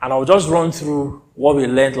And I'll just run through what we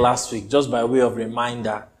learned last week, just by way of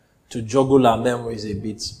reminder to joggle our memories a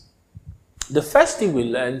bit. The first thing we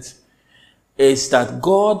learned is that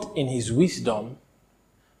God, in his wisdom,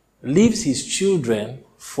 leaves his children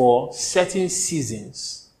for certain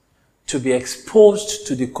seasons to be exposed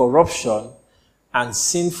to the corruption and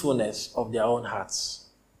sinfulness of their own hearts.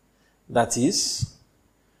 That is,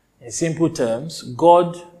 in simple terms,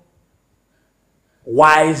 God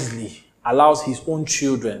wisely allows his own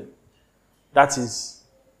children, that is,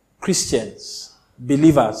 Christians,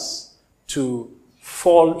 believers, to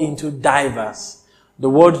fall into diverse. The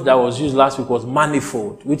word that was used last week was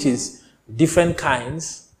manifold, which is different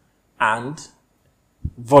kinds and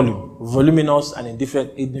voluminous and in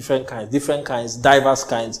different kinds, diverse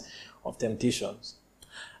kinds of temptations.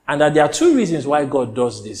 And that there are two reasons why God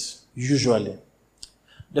does this, usually.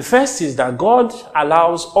 The first is that God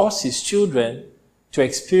allows us, his children, to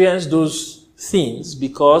experience those things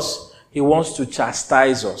because he wants to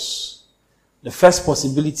chastise us. The first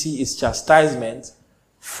possibility is chastisement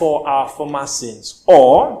for our former sins.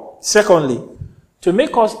 Or, secondly, to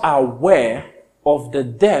make us aware of the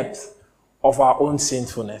depth of our own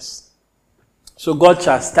sinfulness. So God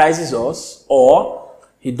chastises us, or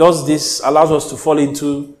he does this, allows us to fall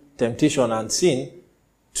into temptation and sin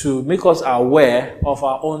to make us aware of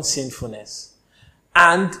our own sinfulness.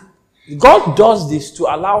 And God does this to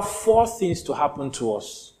allow four things to happen to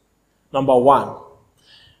us. Number one,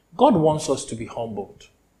 God wants us to be humbled.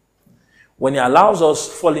 When he allows us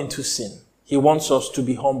to fall into sin, he wants us to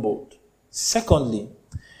be humbled. Secondly,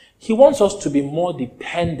 he wants us to be more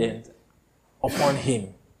dependent upon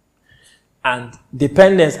him. And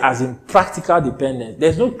dependence as in practical dependence.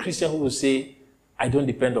 There's no Christian who will say, I don't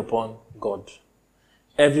depend upon God.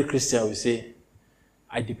 Every Christian will say,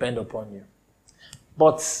 I depend upon you.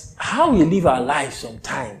 But how we live our lives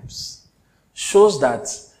sometimes shows that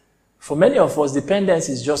for many of us, dependence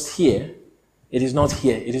is just here. It is not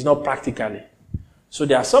here. It is not practically. So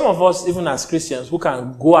there are some of us, even as Christians, who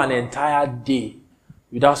can go an entire day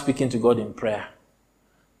without speaking to God in prayer.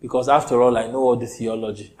 Because after all, I know all the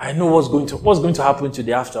theology. I know what's going to happen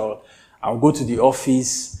today after all. I'll go to the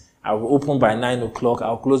office. I will open by 9 o'clock.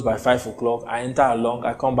 I'll close by 5 o'clock. I enter along.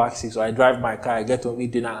 I come back 6. So I drive my car. I get home,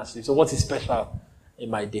 eat dinner, and sleep. So what is special in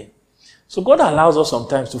my day? So God allows us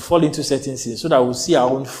sometimes to fall into certain sins so that we'll see our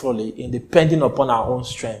own folly in depending upon our own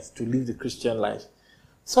strength to live the Christian life.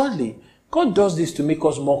 Thirdly, God does this to make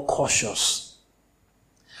us more cautious.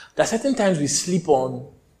 There are certain times we sleep on,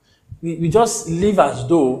 we just live as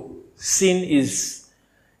though sin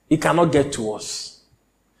it cannot get to us.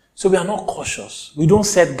 So we are not cautious. We don't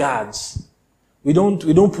set guards. We don't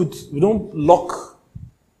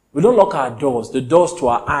lock our doors, the doors to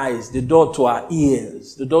our eyes, the door to our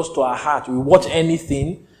ears, the doors to our heart. We watch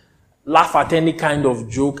anything, laugh at any kind of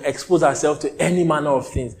joke, expose ourselves to any manner of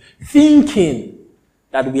things, thinking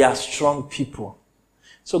that we are strong people.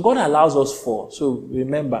 So God allows us fall. So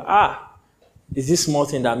remember, is this small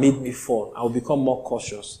thing that made me fall? I will become more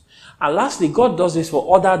cautious. And lastly, God does this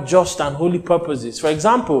for other just and holy purposes. For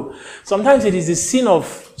example, sometimes it is the sin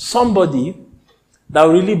of somebody that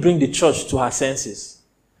will really bring the church to her senses.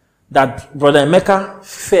 That Brother Emeka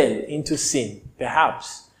fell into sin,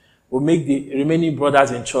 perhaps, will make the remaining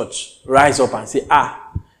brothers in church rise up and say,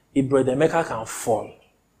 if Brother Emeka can fall,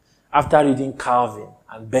 after reading Calvin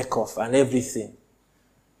and Beckhoff and everything,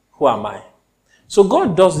 who am I? So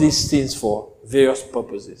God does these things for various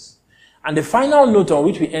purposes. And the final note on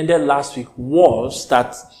which we ended last week was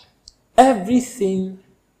that everything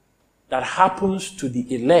that happens to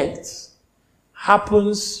the elect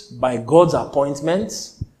happens by God's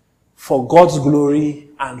appointment, for God's glory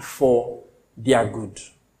and for their good.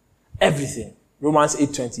 Everything. Romans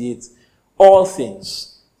 8:28. All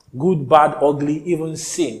things, good, bad, ugly, even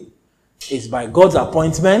sin, is by God's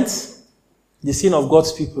appointment, the sin of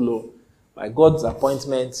God's people, by God's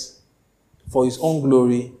appointment for his own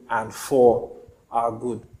glory and for our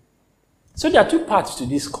good. So there are two parts to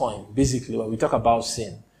this coin, basically, when we talk about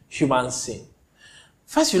sin, human sin.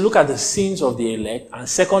 First, you look at the sins of the elect, and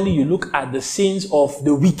secondly, you look at the sins of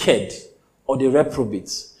the wicked or the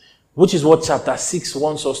reprobates, which is what chapter 6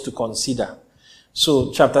 wants us to consider.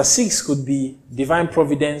 So, chapter 6 could be divine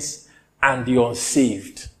providence and the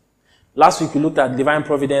unsaved. Last week, we looked at divine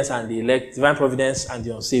providence and the elect, divine providence and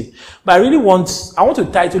the unsaved. But I want to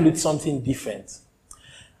title it something different.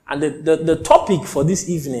 And the topic for this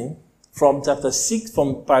evening, from chapter 6,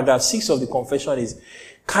 from paragraph 6 of the confession is,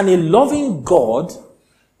 can a loving God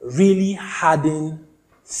really harden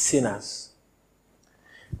sinners?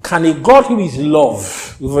 Can a God who is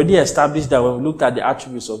love, we've already established that when we looked at the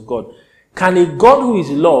attributes of God, can a God who is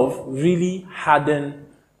love really harden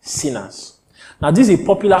sinners? Now, this is a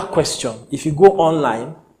popular question. If you go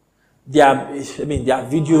online, there are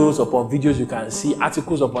videos upon videos you can see,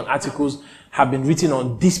 articles upon articles have been written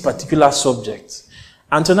on this particular subject.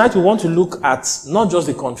 And tonight we want to look at not just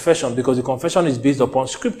the confession, because the confession is based upon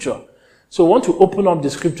scripture. So we want to open up the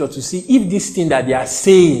scripture to see if this thing that they are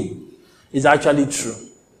saying is actually true.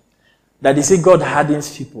 That they say God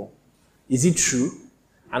hardens people. Is it true?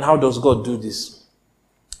 And how does God do this?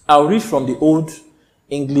 I'll read from the Old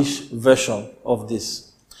English version of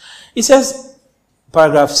this. It says,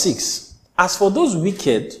 paragraph 6, as for those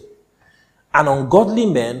wicked and ungodly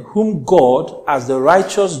men whom God, as the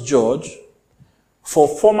righteous judge, for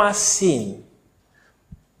former sin,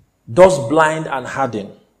 does blind and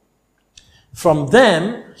harden, from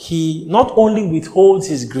them he not only withholds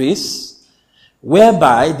his grace,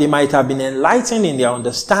 whereby they might have been enlightened in their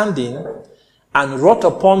understanding and wrought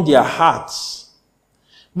upon their hearts,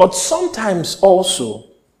 but sometimes also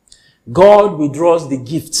God withdraws the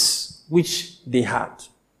gifts which they had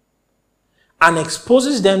and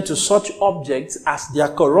exposes them to such objects as their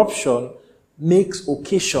corruption makes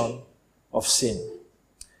occasion of sin.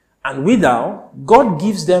 And withal, God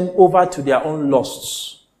gives them over to their own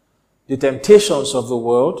lusts, the temptations of the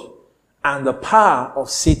world, and the power of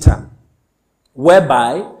Satan,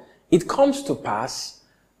 whereby it comes to pass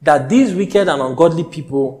that these wicked and ungodly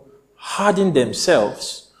people harden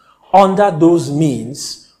themselves under those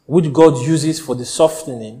means which God uses for the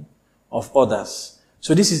softening of others.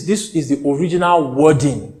 So this is the original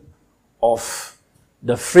wording of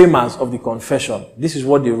the framers of the confession. This is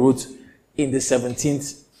what they wrote in the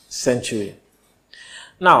 17th century.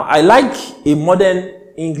 Now, I like a modern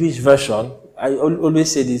English version. I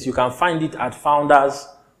always say this. You can find it at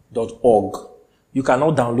founders.org. You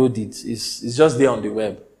cannot download it. It's just there on the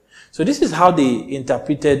web. So this is how they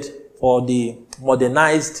interpreted or they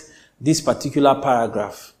modernized this particular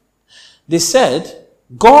paragraph. They said,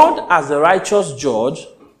 God, as the righteous judge,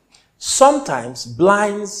 sometimes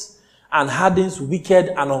blinds and hardens wicked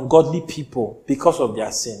and ungodly people because of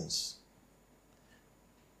their sins.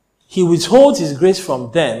 He withholds his grace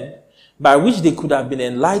from them, by which they could have been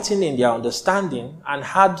enlightened in their understanding and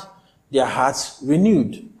had their hearts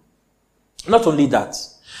renewed. Not only that,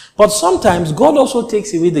 but sometimes God also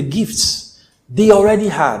takes away the gifts they already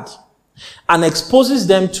had and exposes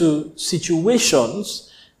them to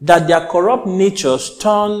situations that their corrupt natures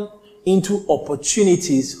turn into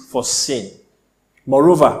opportunities for sin.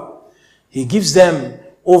 Moreover, he gives them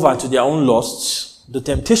over to their own lusts, the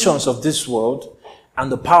temptations of this world,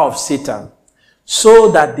 and the power of Satan, so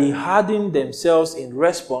that they harden themselves in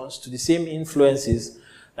response to the same influences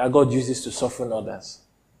that God uses to soften others.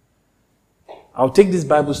 I'll take this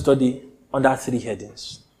Bible study under 3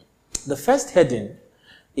 headings. The first heading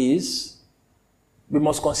is, we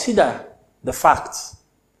must consider the fact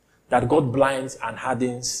that God blinds and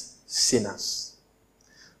hardens sinners.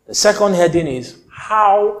 The second heading is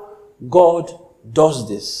how God does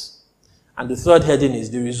this. And the third heading is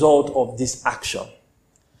the result of this action.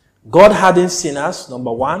 God hardens sinners,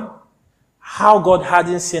 number 1. How God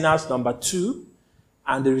hardens sinners, number 2.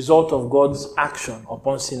 And the result of God's action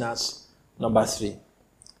upon sinners, number 3.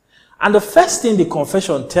 And the first thing the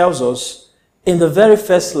confession tells us in the very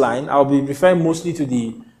first line, I'll be referring mostly to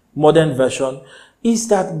the modern version, is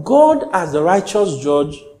that God, as the righteous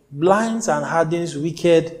judge, blinds and hardens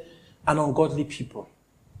wicked and ungodly people.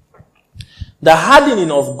 The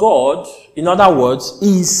hardening of God, in other words,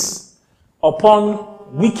 is upon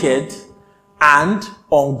wicked and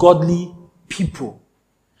ungodly people.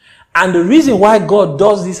 And the reason why God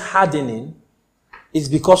does this hardening is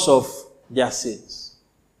because of their sins.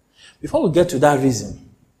 Before we get to that reason,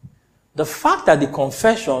 the fact that the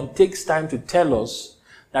confession takes time to tell us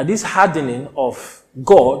that this hardening of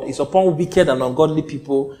God is upon wicked and ungodly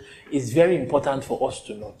people is very important for us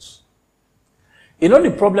to note. You know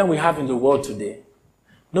the problem we have in the world today?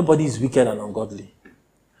 Nobody is wicked and ungodly.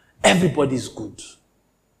 Everybody is good.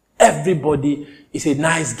 Everybody is a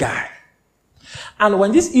nice guy. And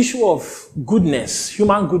when this issue of goodness,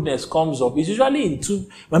 human goodness comes up, it's usually in two,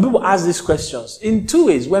 when people ask these questions, in 2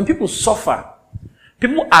 ways. When people suffer,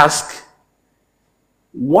 people ask,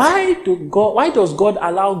 why does God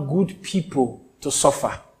allow good people to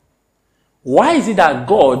suffer? Why is it that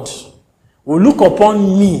God will look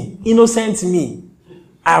upon me, innocent me?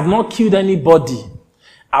 I have not killed anybody.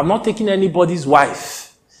 I have not taken anybody's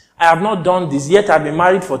wife. I have not done this, yet I've been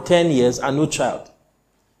married for 10 years and no child.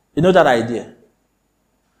 You know that idea?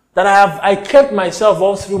 That I kept myself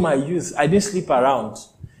all through my youth. I didn't sleep around.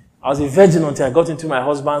 I was a virgin until I got into my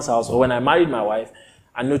husband's house or when I married my wife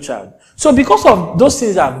and no child. So because of those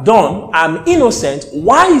things I've done, I'm innocent.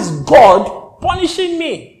 Why is God punishing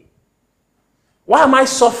me? Why am I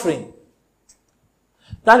suffering?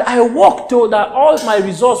 That I worked to that all my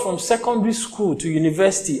results from secondary school to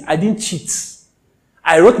university, I didn't cheat.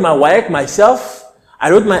 I wrote my WAEC myself. I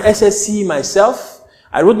wrote my SSC myself.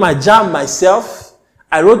 I wrote my JAM myself.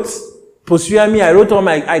 I wrote post-UME. I wrote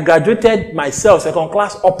I graduated myself, second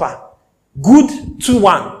class upper. Good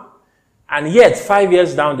 2-1. And yet, 5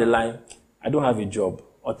 years down the line, I don't have a job.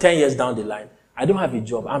 Or 10 years down the line, I don't have a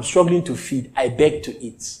job. I'm struggling to feed. I beg to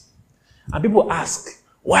eat. And people ask,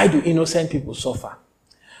 why do innocent people suffer?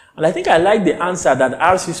 And I think I like the answer that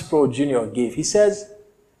R.C. Sproul Jr. gave. He says,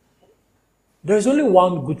 there is only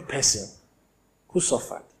one good person who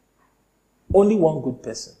suffered. Only one good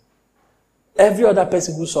person. Every other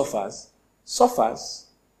person who suffers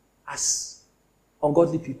as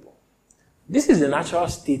ungodly people. This is the natural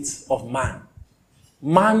state of man.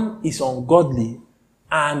 Man is ungodly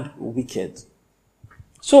and wicked.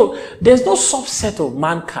 So, there's no subset of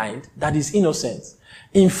mankind that is innocent.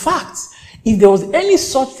 In fact, if there was any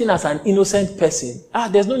such thing as an innocent person,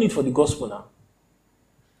 there's no need for the gospel now.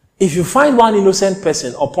 If you find one innocent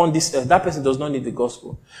person upon this earth, that person does not need the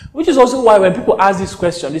gospel. Which is also why when people ask this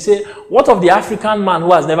question, they say, what of the African man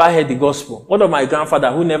who has never heard the gospel? What of my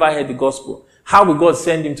grandfather who never heard the gospel? How will God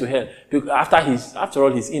send him to hell? After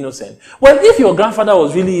all, he's innocent. Well, if your grandfather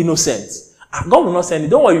was really innocent, God will not send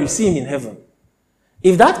him. Don't worry, you see him in heaven.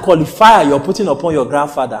 If that qualifier you're putting upon your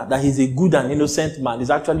grandfather, that he's a good and innocent man,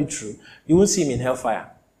 is actually true, you won't see him in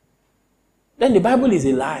hellfire. Then the Bible is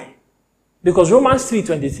a lie. Because Romans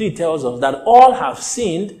 3:23 tells us that all have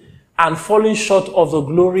sinned and fallen short of the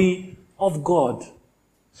glory of God.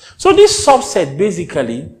 So this subset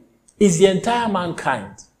basically is the entire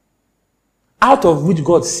mankind, out of which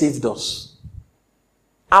God saved us.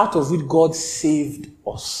 Out of which God saved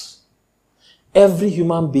us. Every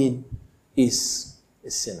human being is a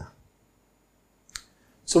sinner.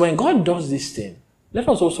 So when God does this thing, let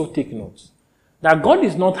us also take note that God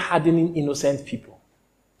is not hardening innocent people.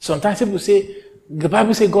 Sometimes people say, the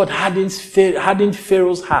Bible says God hardened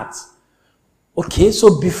Pharaoh's heart. Okay,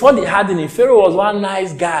 so before the hardening, Pharaoh was one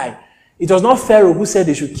nice guy. It was not Pharaoh who said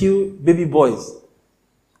they should kill baby boys.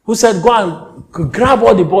 Who said, go and grab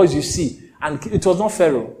all the boys you see. And it was not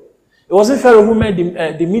Pharaoh. It wasn't Pharaoh who met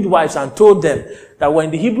the midwives and told them that when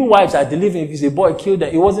the Hebrew wives are delivering, if it's a boy, kill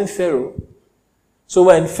them. It wasn't Pharaoh. So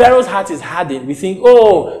when Pharaoh's heart is hardened, we think,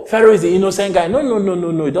 oh, Pharaoh is the innocent guy.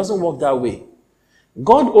 No. It doesn't work that way.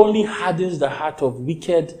 God only hardens the heart of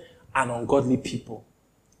wicked and ungodly people.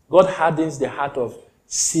 God hardens the heart of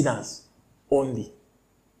sinners only.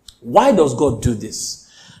 Why does God do this?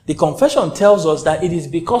 The confession tells us that it is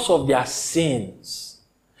because of their sins.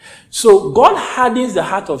 So God hardens the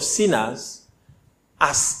heart of sinners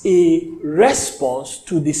as a response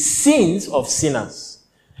to the sins of sinners.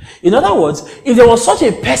 In other words, if there was such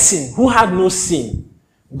a person who had no sin,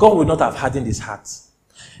 God would not have hardened his heart.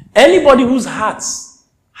 Anybody whose heart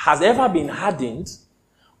has ever been hardened,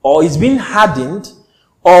 or is being hardened,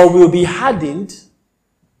 or will be hardened,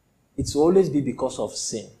 it will always be because of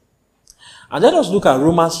sin. And let us look at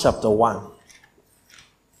Romans chapter 1.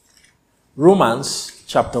 Romans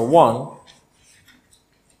chapter 1,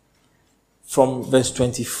 from verse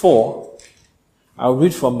 24. I'll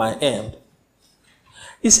read from my end.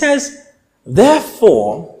 It says,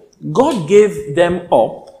 therefore, God gave them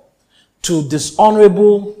up to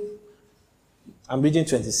dishonorable. I'm reading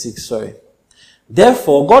 26, sorry.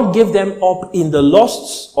 Therefore, God gave them up in the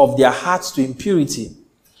lusts of their hearts to impurity,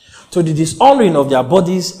 to the dishonoring of their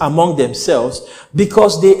bodies among themselves,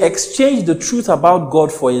 because they exchanged the truth about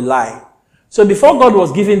God for a lie. So before God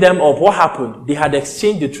was giving them up, what happened? They had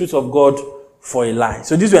exchanged the truth of God for a lie.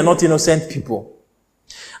 So these were not innocent people.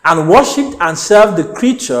 And worshipped and served the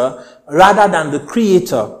creature rather than the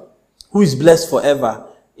Creator, who is blessed forever.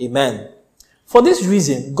 Amen. For this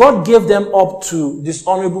reason, God gave them up to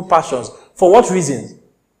dishonorable passions. For what reason?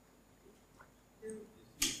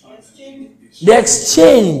 They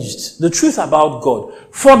exchanged the truth about God.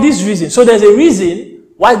 For this reason. So there's a reason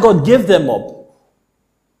why God gave them up.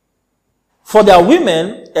 For their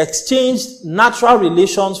women exchanged natural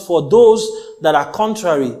relations for those that are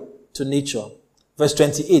contrary to nature. Verse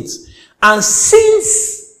 28. And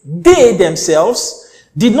since they themselves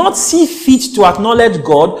did not see fit to acknowledge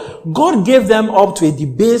God, God gave them up to a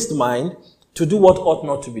debased mind to do what ought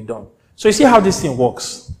not to be done. So you see how this thing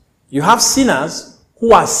works. You have sinners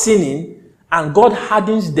who are sinning, and God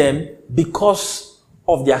hardens them because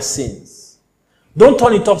of their sins. Don't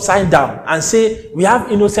turn it upside down and say, we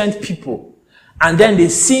have innocent people, and then they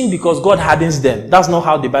sin because God hardens them. That's not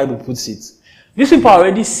how the Bible puts it. These people are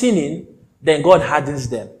already sinning, then God hardens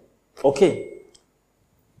them. Okay.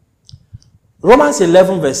 Romans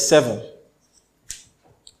 11 verse 7.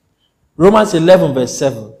 Romans 11 verse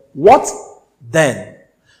 7. What then?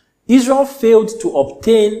 Israel failed to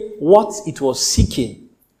obtain what it was seeking.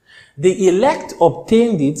 The elect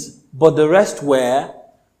obtained it, but the rest were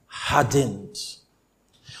hardened.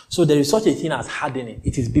 So there is such a thing as hardening.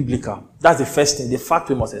 It is biblical. That's the first thing, the fact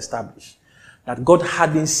we must establish. That God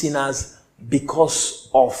hardens sinners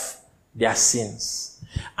because of their sins.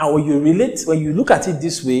 And when you look at it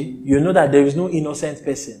this way, you know that there is no innocent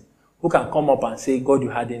person who can come up and say, God,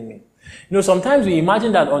 you hardened me. You know, sometimes we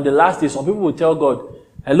imagine that on the last day, some people will tell God,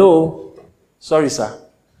 hello, sorry, sir.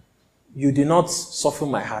 You did not soften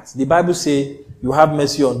my heart. The Bible says, you have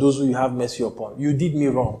mercy on those who you have mercy upon. You did me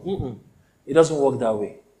wrong. It doesn't work that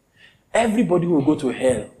way. Everybody who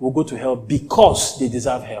will go to hell because they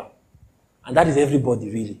deserve hell. And that is everybody,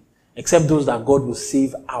 really. Except those that God will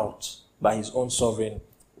save out by his own sovereign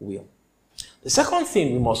will. The second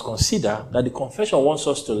thing we must consider that the confession wants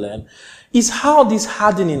us to learn is how this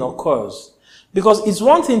hardening occurs. Because it's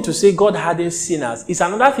one thing to say God hardens sinners. It's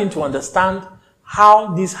another thing to understand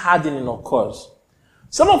how this hardening occurs.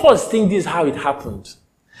 Some of us think this is how it happened.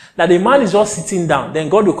 That the man is just sitting down, then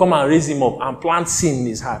God will come and raise him up and plant sin in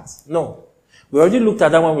his heart. No. We already looked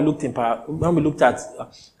at that when we looked at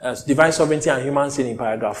divine sovereignty and human sin in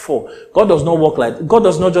paragraph 4. God does not work like, God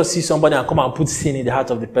does not just see somebody and come and put sin in the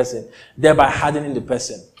heart of the person, thereby hardening the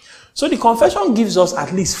person. So the confession gives us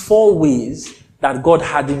at least 4 ways that God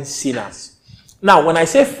hardens sinners. Now, when I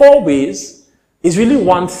say 4 ways, it's really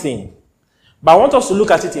one thing. But I want us to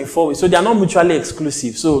look at it in 4 ways. So they are not mutually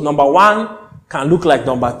exclusive. So number 1 can look like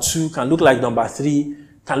number 2, can look like number 3,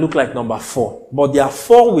 can look like number 4. But there are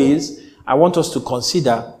 4 ways I want us to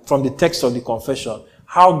consider from the text of the confession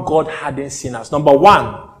how God hardens sinners. Number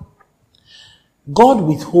 1, God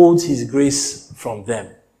withholds his grace from them.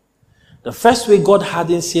 The first way God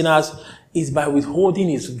hardens sinners is by withholding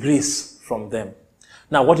his grace from them.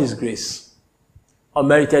 Now, what is grace?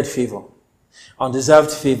 Unmerited favor,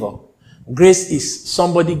 undeserved favor. Grace is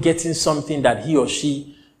somebody getting something that he or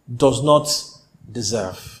she does not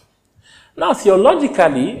deserve. Now,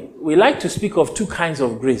 theologically, we like to speak of 2 kinds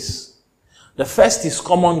of grace. The first is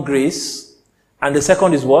common grace, and the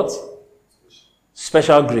second is what?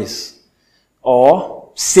 Special grace,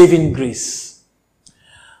 or saving grace.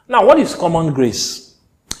 Now, what is common grace?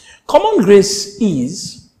 Common grace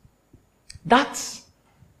is that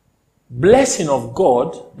blessing of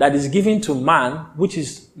God that is given to man, which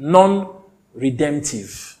is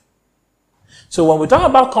non-redemptive. So when we talk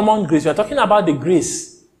about common grace, we are talking about the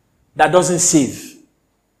grace that doesn't save.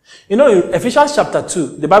 You know, in Ephesians chapter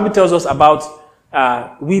 2, the Bible tells us about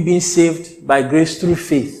we being saved by grace through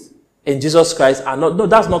faith in Jesus Christ. And no,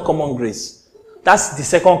 that's not common grace. That's the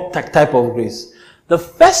second type of grace. The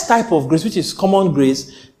first type of grace, which is common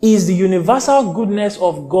grace, is the universal goodness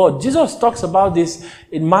of God. Jesus talks about this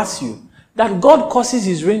in Matthew, that God causes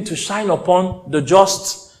his rain to shine upon the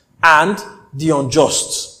just and the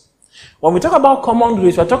unjust. When we talk about common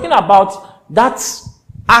grace, we're talking about that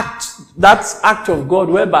act of God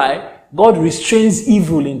whereby God restrains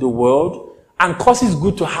evil in the world and causes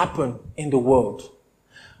good to happen in the world.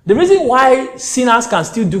 The reason why sinners can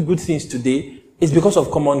still do good things today is because of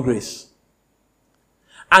common grace.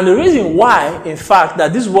 And the reason why, in fact,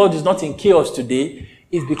 that this world is not in chaos today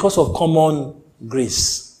is because of common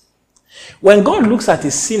grace. When God looks at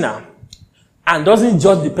a sinner and doesn't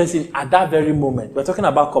judge the person at that very moment, we're talking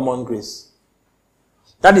about common grace.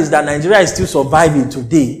 That is, that Nigeria is still surviving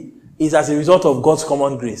today is as a result of God's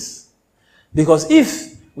common grace. Because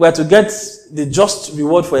if we are to get the just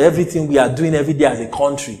reward for everything we are doing every day as a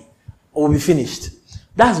country, we'll be finished.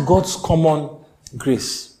 That's God's common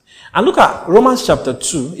grace. And look at Romans chapter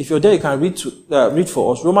 2. If you're there, you can read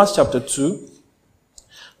for us. Romans chapter 2,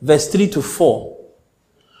 verse 3 to 4.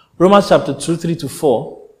 Romans chapter 2, 3 to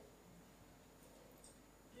 4.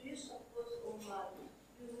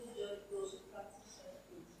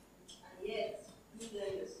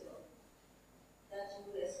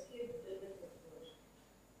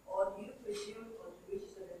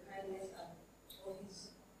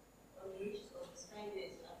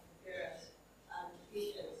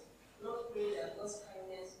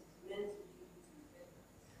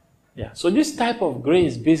 Yeah, so this type of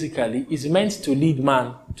grace basically is meant to lead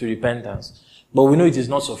man to repentance. But we know it is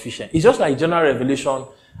not sufficient. It's just like general revelation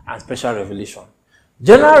and special revelation.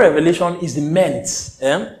 General revelation is meant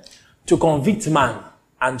to convict man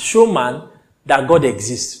and show man that God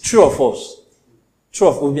exists. True or false?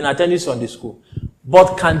 True. We've been attending Sunday school.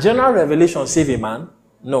 But can general revelation save a man?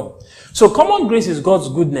 No. So common grace is God's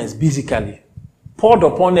goodness, basically, poured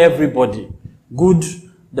upon everybody. Good,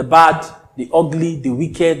 the bad, the ugly, the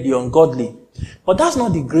wicked, the ungodly. But that's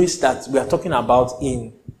not the grace that we are talking about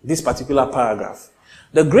in this particular paragraph.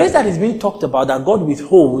 The grace that is being talked about that God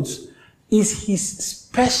withholds is his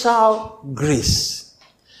special grace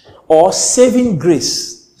or saving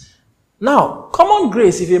grace. Now, common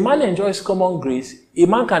grace, if a man enjoys common grace, a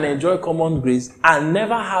man can enjoy common grace and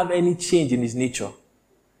never have any change in his nature.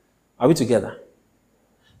 Are we together?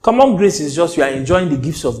 Common grace is just you are enjoying the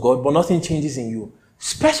gifts of God, but nothing changes in you.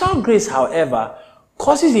 Special grace, however,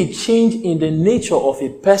 causes a change in the nature of a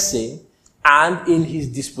person and in his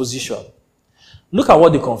disposition. Look at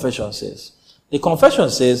what the confession says. The confession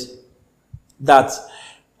says that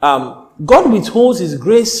God withholds his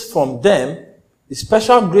grace from them, the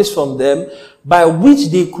special grace from them, by which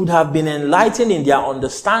they could have been enlightened in their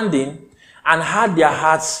understanding and had their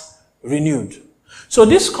hearts renewed. So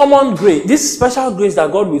this common grace, this special grace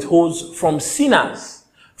that God withholds from sinners,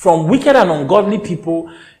 from wicked and ungodly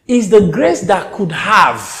people, is the grace that could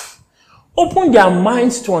have opened their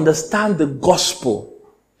minds to understand the gospel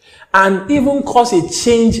and even cause a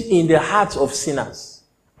change in the hearts of sinners.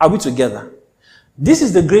 Are we together? This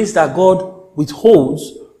is the grace that God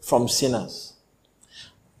withholds from sinners.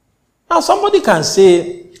 Now somebody can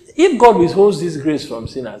say, if God withholds this grace from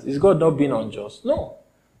sinners, is God not being unjust? No.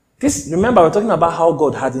 Remember, we're talking about how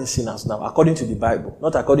God hardens sinners now, according to the Bible.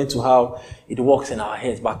 Not according to how it works in our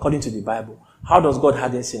heads, but according to the Bible. How does God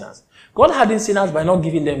harden sinners? God hardens sinners by not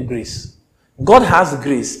giving them grace. God has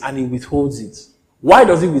grace and he withholds it. Why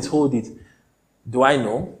does he withhold it? Do I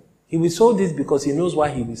know? He withholds it because he knows why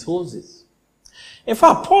he withholds it. In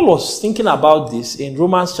fact, Paul was thinking about this in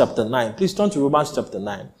Romans chapter 9. Please turn to Romans chapter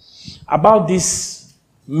 9. About this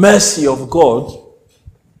mercy of God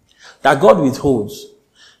that God withholds.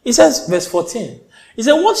 He says, verse 14, he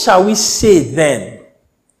said, what shall we say then?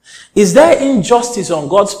 Is there injustice on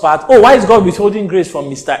God's part? Oh, why is God withholding grace from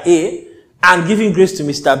Mr. A and giving grace to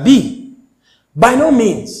Mr. B? By no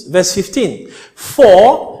means. Verse 15,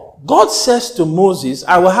 for God says to Moses,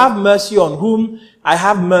 I will have mercy on whom I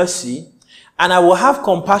have mercy, and I will have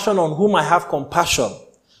compassion on whom I have compassion.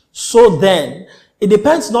 So then, it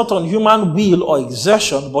depends not on human will or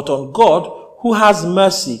exertion, but on God who has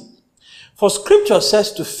mercy. For scripture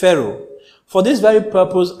says to Pharaoh, for this very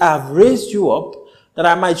purpose I have raised you up, that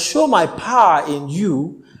I might show my power in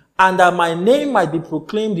you, and that my name might be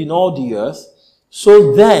proclaimed in all the earth.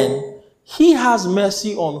 So then, he has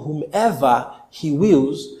mercy on whomever he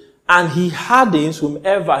wills, and he hardens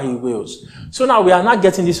whomever he wills. So now we are not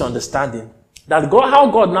getting this understanding, that God, how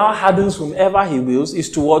God now hardens whomever he wills is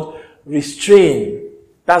to what? Restrain.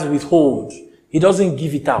 That's withhold. He doesn't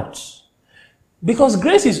give it out. Because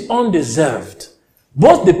grace is undeserved.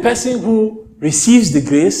 Both the person who receives the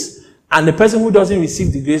grace and the person who doesn't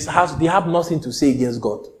receive the grace, they have nothing to say against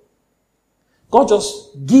God. God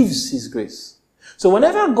just gives his grace. So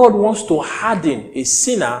whenever God wants to harden a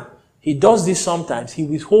sinner, he does this sometimes. He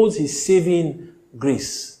withholds his saving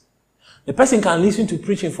grace. The person can listen to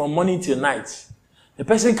preaching from morning till night. The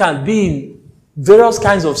person can be in various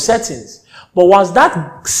kinds of settings. But once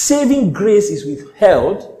that saving grace is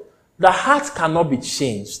withheld, the heart cannot be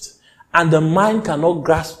changed, and the mind cannot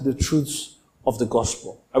grasp the truths of the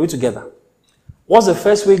gospel. Are we together? What's the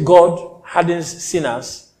first way God hardens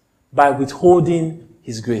sinners? By withholding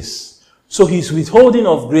his grace. So his withholding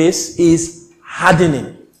of grace is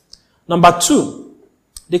hardening. Number 2,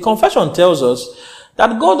 the confession tells us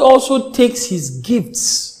that God also takes his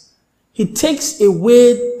gifts. He takes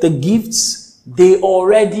away the gifts they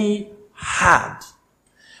already had.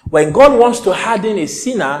 When God wants to harden a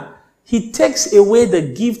sinner, he takes away the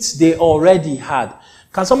gifts they already had.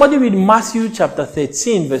 Can somebody read Matthew chapter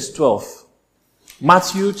 13, verse 12?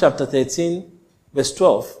 Matthew chapter 13, verse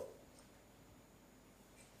 12.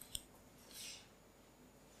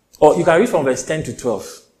 Or you can read from verse 10 to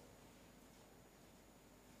 12.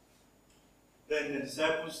 Then the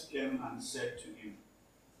disciples came and said to him,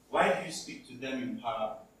 why do you speak to them in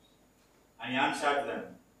parables? And he answered them,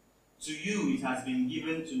 to you it has been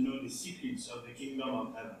given to know the secrets of the kingdom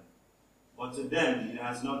of heaven. But to them it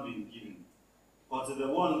has not been given. For to the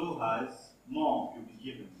one who has, more will be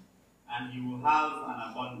given, and he will have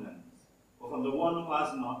an abundance. But from the one who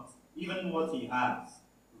has not, even what he has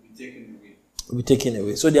will be taken away. Will be taken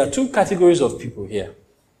away. So there are two categories of people here.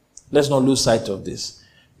 Let's not lose sight of this.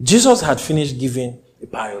 Jesus had finished giving a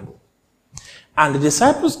parable. And the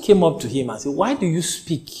disciples came up to him and said, why do you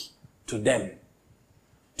speak to them,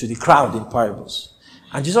 to the crowd in parables?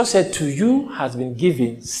 And Jesus said, to you has been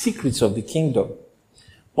given secrets of the kingdom,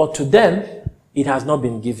 but to them it has not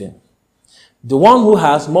been given. The one who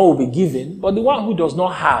has, more will be given, but the one who does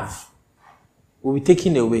not have will be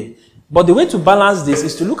taken away. But the way to balance this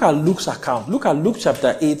is to look at Luke's account. Look at Luke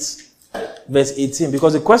chapter 8, verse 18.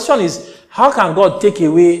 Because the question is, how can God take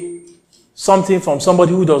away something from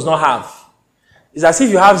somebody who does not have? It's as if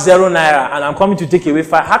you have 0 naira and I'm coming to take away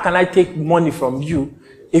 5. How can I take money from you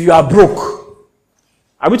if you are broke?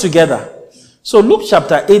 Are we together? So Luke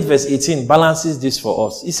chapter 8 verse 18 balances this for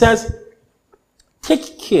us. It says,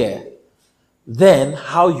 take care then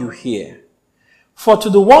how you hear. For to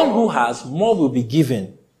the one who has, more will be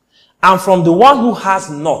given. And from the one who has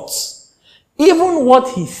not, even what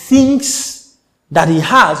he thinks that he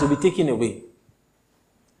has will be taken away.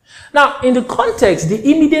 Now, in the context, the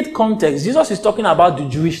immediate context, Jesus is talking about the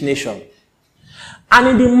Jewish nation. And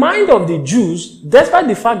in the mind of the Jews, despite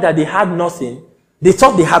the fact that they had nothing, they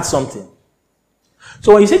thought they had something.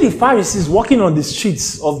 So when you see the Pharisees walking on the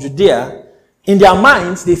streets of Judea, in their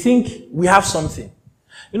minds, they think we have something.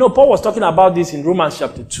 You know, Paul was talking about this in Romans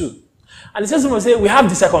chapter 2. And he says, we have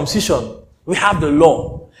the circumcision, we have the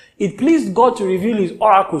law. It pleased God to reveal his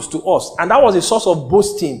oracles to us. And that was a source of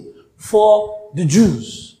boasting for the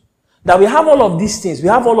Jews. That we have all of these things. We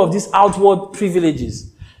have all of these outward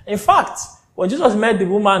privileges. In fact, when Jesus met the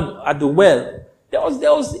woman at the well, there was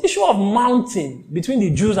the issue of mountain between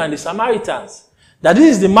the Jews and the Samaritans. That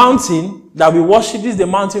this is the mountain that we worship, this is the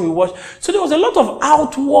mountain we worship. So there was a lot of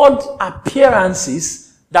outward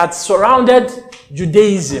appearances that surrounded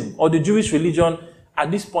Judaism or the Jewish religion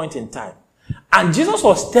at this point in time. And Jesus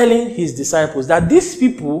was telling his disciples that these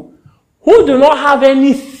people who do not have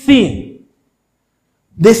anything,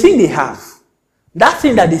 they think they have. That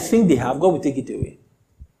thing that they think they have, God will take it away.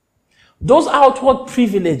 Those outward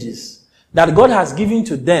privileges that God has given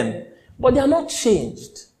to them, but they are not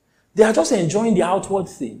changed. They are just enjoying the outward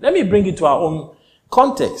thing. Let me bring it to our own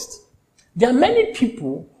context. There are many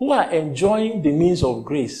people who are enjoying the means of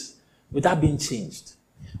grace without being changed.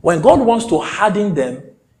 When God wants to harden them,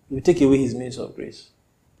 he will take away his means of grace.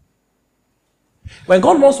 When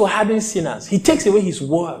God wants to harden sinners, he takes away his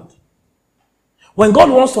word. When God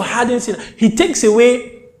wants to harden sinners, he takes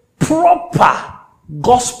away proper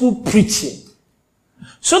gospel preaching.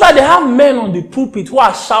 So that they have men on the pulpit who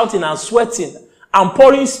are shouting and sweating and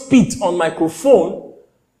pouring spit on microphone,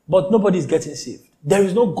 but nobody is getting saved. There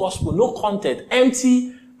is no gospel, no content,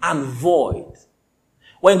 empty and void.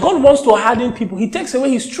 When God wants to harden people, he takes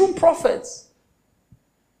away his true prophets.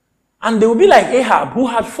 And they will be like Ahab, who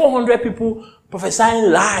had 400 people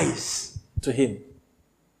prophesying lies to him.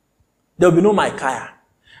 There will be no Micaiah.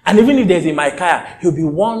 And even if there's a Micaiah, he'll be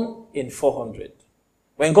 1 in 400.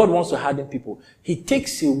 When God wants to harden people, he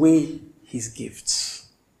takes away his gifts.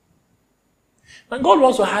 When God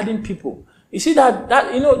wants to harden people, you see that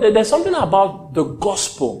there's something about the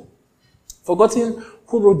gospel. Forgotten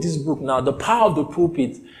who wrote this book now, The Power of the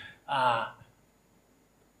Pulpit.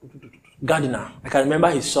 Gardiner. I can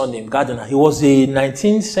remember his surname, Gardiner. He was a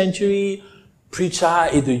 19th century preacher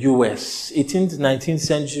in the US. 18th, 19th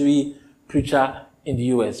century preacher in the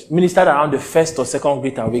US. Ministered around the first or second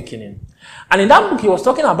Great Awakening. And in that book, he was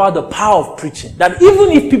talking about the power of preaching. That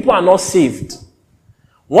even if people are not saved,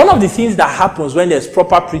 one of the things that happens when there's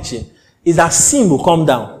proper preaching is that sin will come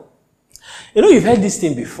down. You know, you've heard this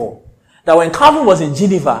thing before. That when Calvin was in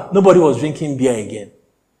Geneva, nobody was drinking beer again.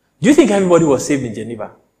 Do you think everybody was saved in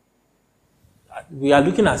Geneva? We are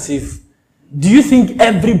looking as if, do you think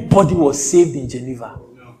everybody was saved in Geneva?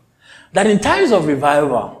 No. That in times of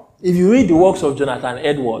revival, if you read the works of Jonathan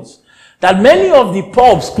Edwards, that many of the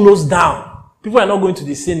pubs closed down. People are not going to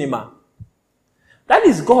the cinema. That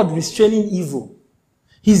is God restraining evil.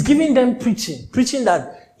 He's giving them preaching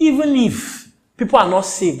that even if people are not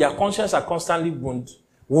saved, their conscience are constantly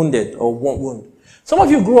wounded or wounded. Some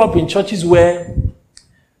of you grew up in churches where,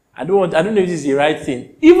 I don't know if this is the right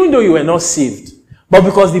thing, even though you were not saved, but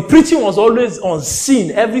because the preaching was always on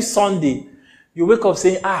scene every Sunday, you wake up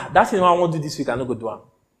saying, that's the thing I want to do this week, I'm not going to do it.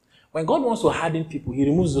 When God wants to harden people, he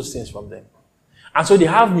removes those things from them. And so they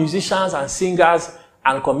have musicians and singers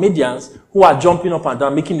and comedians who are jumping up and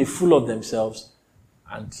down, making a fool of themselves.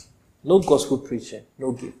 And no gospel preaching,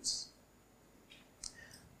 no gifts.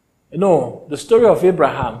 You know, the story of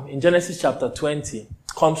Abraham in Genesis chapter 20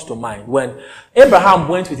 comes to mind. When Abraham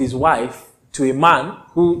went with his wife to a man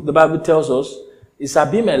who the Bible tells us is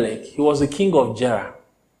Abimelech. He was the king of Gerar.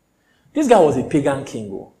 This guy was a pagan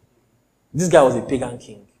king. This guy was a pagan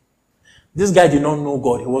king. This guy did not know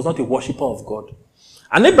God. He was not a worshiper of God.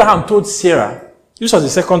 And Abraham told Sarah, this was the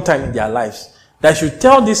second time in their lives, that she should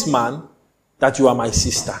tell this man that you are my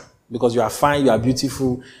sister, because you are fine, you are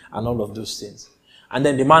beautiful, and all of those things. And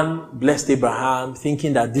then the man blessed Abraham,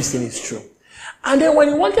 thinking that this thing is true. And then when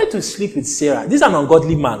he wanted to sleep with Sarah, this is an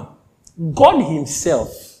ungodly man. God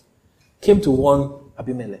himself came to warn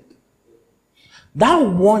Abimelech That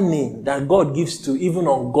warning that God gives to even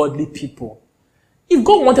ungodly people, if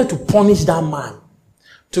God wanted to punish that man,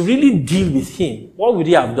 to really deal with him, what would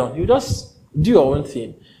he have done? You just do your own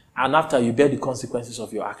thing, and after you bear the consequences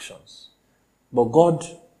of your actions. But God,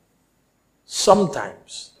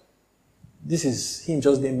 sometimes, this is him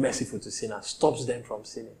just being merciful to sinners, stops them from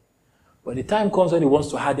sinning. But the time comes when he wants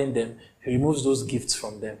to harden them, he removes those gifts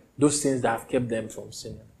from them, those things that have kept them from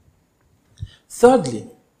sinning. Thirdly,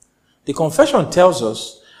 the confession tells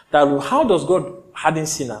us that how does God harden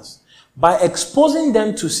sinners? By exposing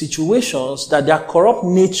them to situations that their corrupt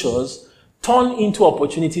natures turn into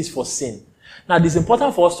opportunities for sin. Now, it is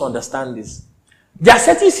important for us to understand this. There are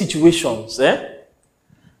certain situations, if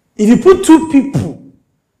you put two people,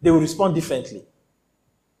 they will respond differently.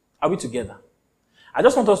 Are we together? I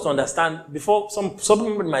just want us to understand, before some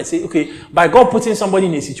people might say, okay, by God putting somebody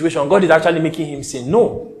in a situation, God is actually making him sin.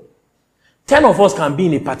 No. 10 of us can be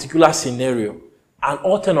in a particular scenario, and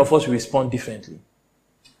all 10 of us will respond differently.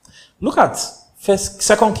 Look at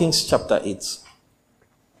 2 Kings chapter 8.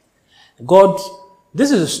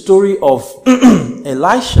 This is a story of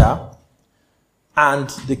Elisha and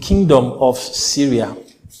the kingdom of Syria.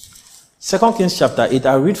 2 Kings chapter 8,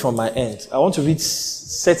 I'll read from my end. I want to read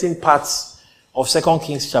certain parts of 2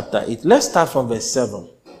 Kings chapter 8. Let's start from verse 7.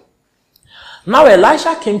 Now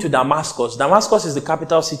Elisha came to Damascus. Damascus is the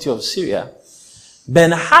capital city of Syria.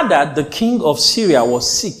 Ben-Hadad, the king of Syria, was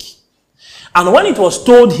sick. And when it was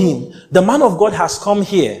told him, the man of God has come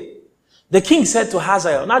here, the king said to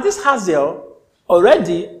Hazael, now this Hazael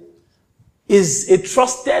already is a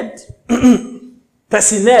trusted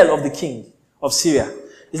personnel of the king of Syria.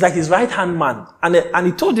 It's like his right-hand man. And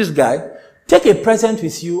he told this guy, take a present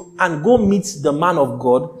with you and go meet the man of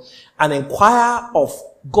God and inquire of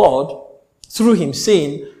God through him,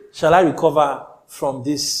 saying, shall I recover from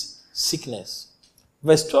this sickness?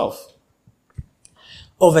 Verse 12.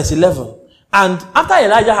 Or verse 11. And after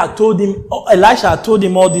Elisha had told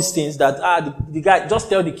him all these things, that the guy, just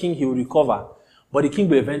tell the king he will recover. But the king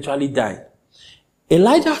will eventually die.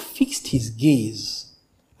 Elijah fixed his gaze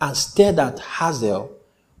and stared at Hazael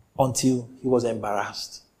until he was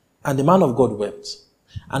embarrassed. And the man of God wept.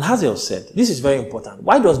 And Hazael said, this is very important.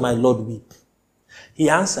 Why does my Lord weep? He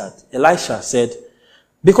answered, Elisha said,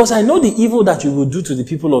 because I know the evil that you will do to the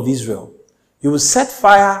people of Israel. You will set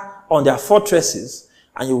fire on their fortresses,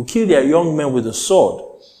 and you will kill their young men with the sword,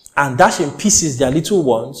 and dash in pieces their little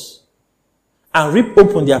ones, and rip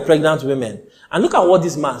open their pregnant women. And look at what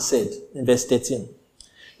this man said in verse 13.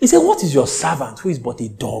 He said, what is your servant who is but a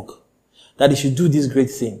dog, that he should do this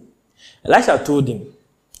great thing? Elisha told him,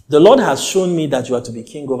 the Lord has shown me that you are to be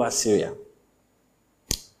king over Syria.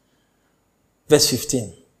 Verse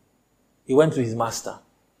 15. He went to his master.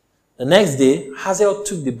 The next day, Hazael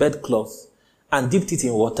took the bedcloth and dipped it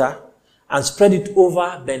in water and spread it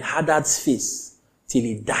over Ben-Hadad's face till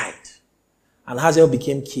he died. And Hazael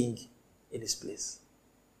became king in his place.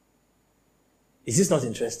 Is this not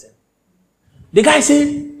interesting? The guy said,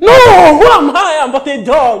 no, who am I? I'm but a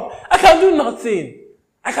dog. I can do nothing.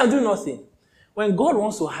 I can do nothing. When God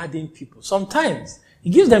wants to harden people, sometimes he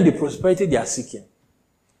gives them the prosperity they are seeking.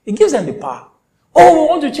 He gives them the power. Oh, we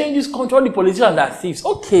want to change this country, all the politicians are thieves.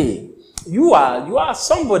 Okay, you are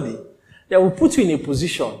somebody that will put you in a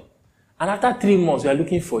position, and after 3 months, we are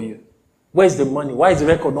looking for you. Where's the money? Why is the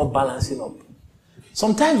record not balancing up?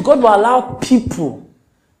 Sometimes God will allow people.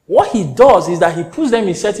 What he does is that he puts them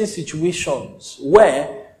in certain situations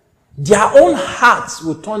where their own hearts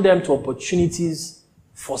will turn them to opportunities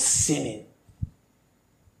for sinning.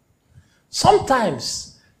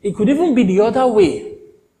 Sometimes it could even be the other way.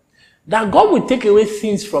 That God will take away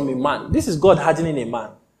things from a man. This is God hardening a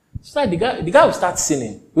man. It's like the guy will start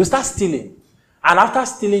sinning. He will start stealing. And after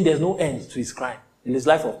stealing, there's no end to his crime, in his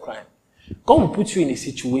life of crime. God will put you in a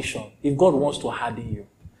situation if God wants to harden you.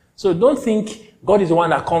 So don't think God is the one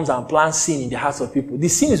that comes and plants sin in the hearts of people. The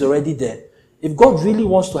sin is already there. If God really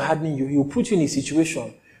wants to harden you, he will put you in a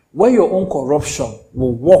situation where your own corruption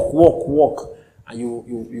will walk, and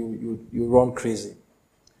you run crazy.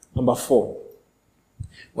 Number 4.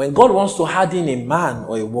 When God wants to harden a man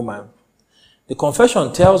or a woman, the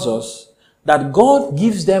confession tells us that God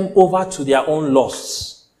gives them over to their own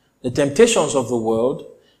lusts, the temptations of the world,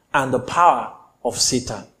 and the power of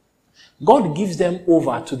Satan. God gives them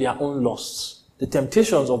over to their own lusts, the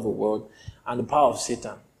temptations of the world, and the power of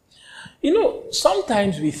Satan. You know,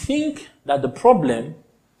 sometimes we think that the problem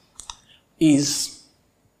is,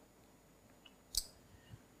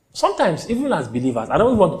 sometimes even as believers,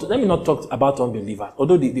 let me not talk about unbelievers,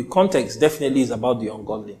 although the context definitely is about the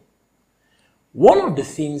ungodly. One of the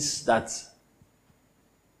things that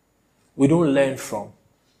we don't learn from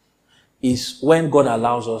is when God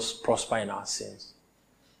allows us prosper in our sins.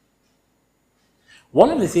 One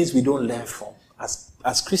of the things we don't learn from,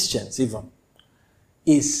 as Christians even,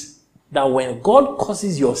 is that when God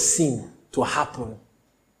causes your sin to happen, you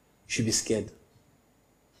should be scared.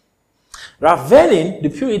 Ravelin, the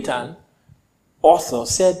Puritan author,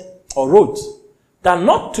 said or wrote that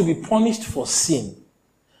not to be punished for sin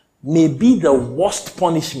may be the worst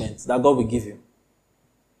punishment that God will give you.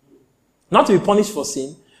 Not to be punished for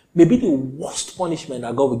sin may be the worst punishment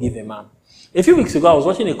that God will give a man. A few weeks ago, I was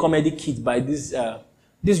watching a comedy kit by this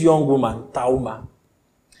young woman, Tauma.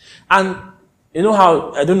 And you know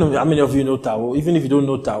how, I don't know how many of you know Tao, even if you don't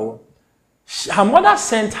know Tao. Her mother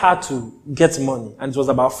sent her to get money, and it was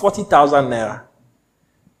about 40,000 naira.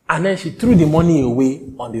 And then she threw the money away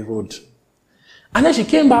on the road. And then she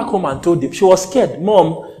came back home and told him, she was scared.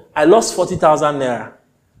 Mom, I lost 40,000 naira.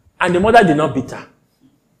 And the mother did not beat her.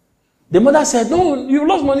 The mother said, no, you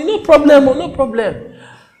lost money, no problem, no problem.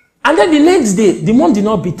 And then the next day, the mom did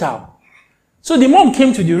not beat her. So the mom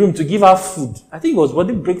came to the room to give her food. I think it was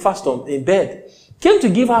body breakfast in bed. Came to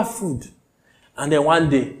give her food. And then one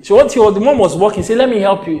day, the mom was walking, said, let me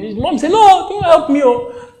help you. The mom said, no, don't help me.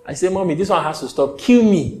 Oh. I said, Mommy, this one has to stop. Kill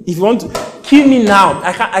me. If you want to, kill me now.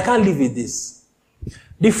 I can't live with this.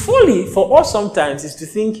 The folly for us sometimes is to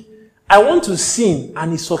think, I want to sin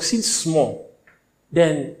and it succeeds small.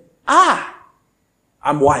 Then,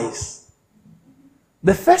 I'm wise.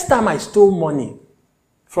 The first time I stole money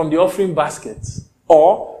from the offering basket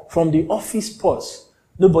or from the office purse,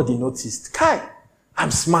 nobody noticed. Kai, I'm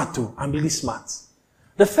smart too. I'm really smart.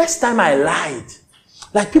 The first time I lied,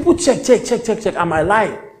 like people check. Am I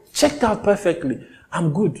lying? Checked out perfectly.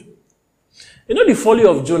 I'm good. You know the folly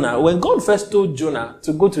of Jonah? When God first told Jonah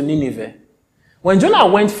to go to Nineveh, when Jonah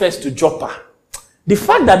went first to Joppa, the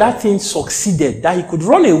fact that thing succeeded, that he could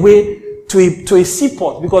run away to a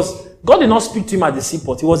seaport, because God did not speak to him at the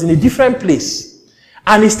seaport. He was in a different place.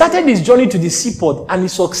 And he started his journey to the seaport and he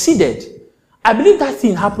succeeded. I believe that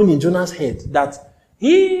thing happened in Jonah's head, that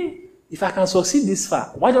if I can succeed this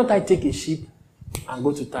far, why don't I take a ship and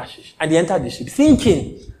go to Tarshish? And he entered the ship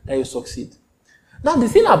thinking that he'll succeed. Now the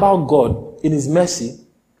thing about God in his mercy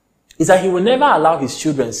is that he will never allow his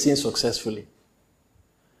children to sin successfully.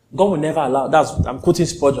 God will never allow, I'm quoting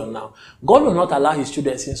Spurgeon now. God will not allow his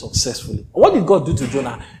children to sin successfully. What did God do to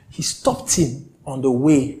Jonah? He stopped him on the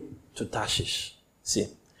way to Tarshish. See,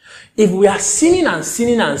 if we are sinning, they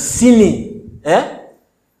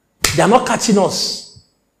are not catching us.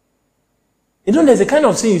 You know, there's a kind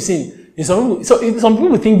of sin you sin. Some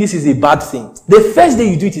people think this is a bad thing. The first day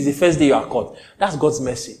you do it is the first day you are caught. That's God's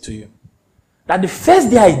mercy to you. That the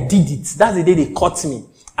first day I did it, that's the day they caught me.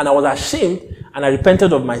 And I was ashamed and I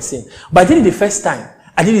repented of my sin. But I did it the first time.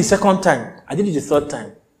 I did it the second time. I did it the third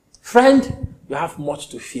time. Friend, you have much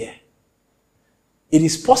to fear. It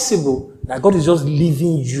is possible that God is just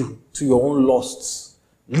leaving you to your own lusts,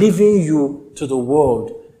 leaving you to the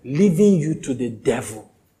world, leaving you to the devil.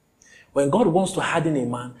 When God wants to harden a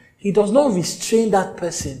man, he does not restrain that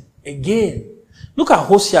person again. Look at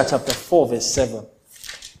Hosea chapter 4 verse 7.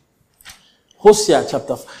 Hosea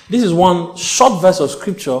chapter 4. This is one short verse of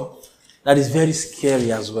scripture that is very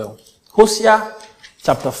scary as well. Hosea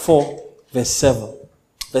chapter 4 verse 7.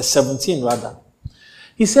 Verse 17 rather.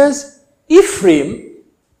 He says, Ephraim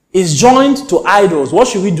is joined to idols. What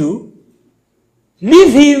should we do?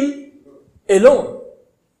 Leave him alone.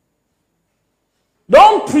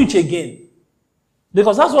 Don't preach again.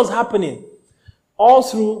 Because that's what's happening. All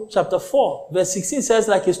through chapter 4. Verse 16 says,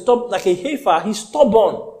 like a heifer, he's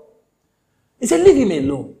stubborn. He said, leave him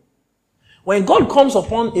alone. When God comes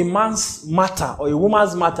upon a man's matter or a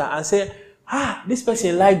woman's matter and say, this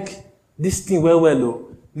person like this thing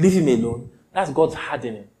well, leave him alone. That's God's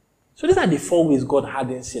hardening. So these are the 4 ways God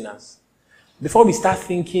hardens sinners. Before we start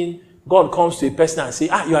thinking, God comes to a person and say,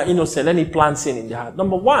 you are innocent, let me plant sin in their heart.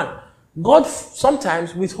 Number 1, God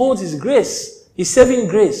sometimes withholds his grace, his saving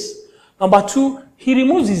grace. Number 2, he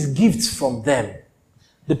removes his gifts from them.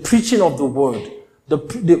 The preaching of the word,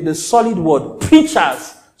 the solid word,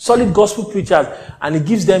 preachers, solid gospel preachers, and he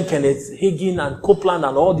gives them Kenneth Hagin and Copeland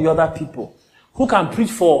and all the other people who can preach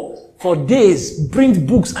for days, bring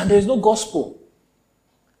books, and there is no gospel.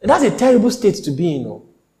 And that's a terrible state to be in.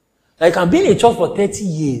 Like you can be in a church for 30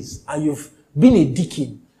 years and you've been a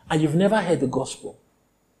deacon and you've never heard the gospel.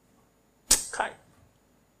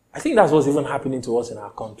 I think that's what's even happening to us in our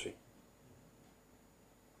country.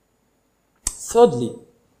 Thirdly,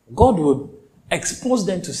 God would expose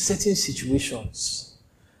them to certain situations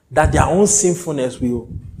that their own sinfulness will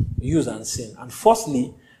use and sin. And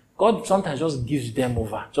fourthly, God sometimes just gives them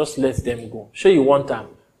over, just lets them go. Sure, you want them,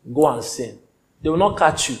 go and sin. They will not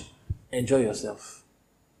catch you. enjoy yourself.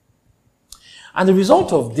 And the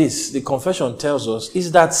result of this, the confession tells us,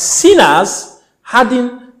 is that sinners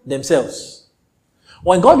harden themselves.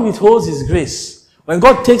 When God withholds his grace, when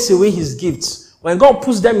God takes away his gifts, when God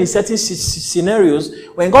puts them in certain scenarios,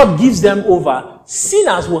 when God gives them over,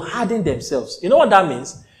 sinners will harden themselves. You know what that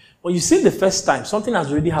means? When you sin the first time, something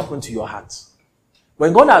has already happened to your heart.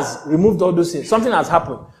 When God has removed all those things, something has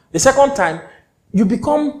happened. The second time, you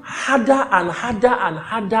become harder and harder and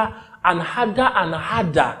harder and harder and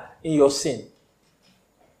harder in your sin.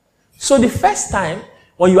 So the first time,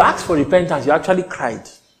 when you asked for repentance, you actually cried.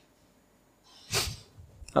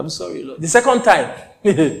 I'm sorry, Lord. The second time,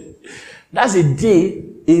 that's a day,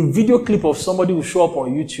 a video clip of somebody will show up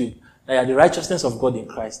on YouTube that you are the righteousness of God in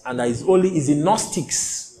Christ. And that is the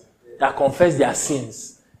Gnostics that confess their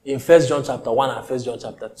sins in 1 John chapter 1 and 1 John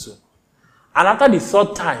chapter 2. And after the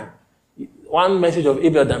third time, one message of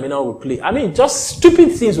Abel Damina will play. I mean, just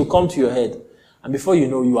stupid things will come to your head. And before you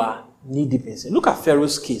know, you are knee-deep in sin. Look at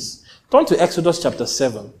Pharaoh's case. Turn to Exodus chapter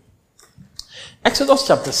 7. Exodus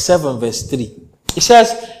chapter 7 verse 3. It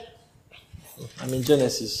says, I'm in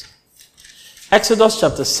Genesis. Exodus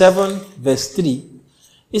chapter 7 verse 3.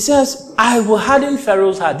 It says, I will harden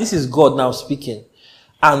Pharaoh's heart. This is God now speaking.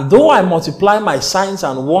 And though I multiply my signs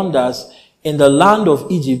and wonders in the land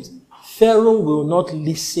of Egypt, Pharaoh will not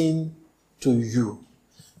listen to you.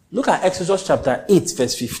 Look at Exodus chapter 8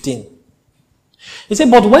 verse 15. He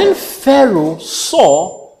said, but when Pharaoh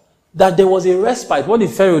saw that there was a respite, what did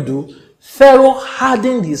Pharaoh do? Pharaoh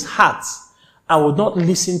hardened his heart and would not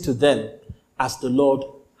listen to them as the Lord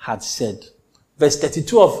had said. Verse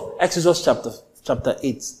 32 of Exodus chapter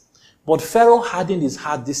 8. But Pharaoh hardened his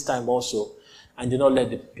heart this time also and did not let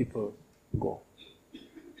the people go.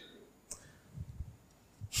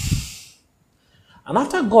 And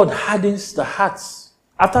after God hardens the hearts,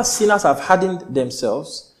 after sinners have hardened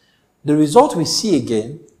themselves, the result we see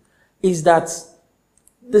again is that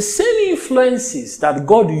the same influences that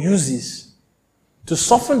God uses to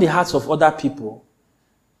soften the hearts of other people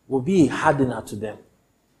will be a hardener to them.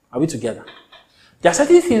 Are we together? There are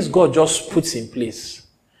certain things God just puts in place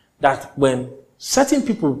that when certain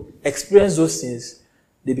people experience those things,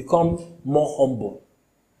 they become more humble.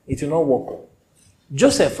 It will not work.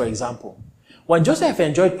 Joseph, for example, when Joseph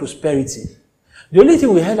enjoyed prosperity, the only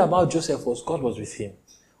thing we heard about Joseph was God was with him.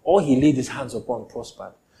 All he laid his hands upon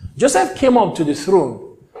prospered. Joseph came up to the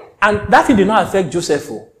throne, and that thing did not affect Joseph.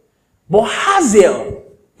 But Hazael,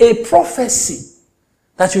 a prophecy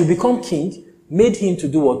that he will become king, made him to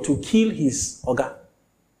do what? To kill his Oga.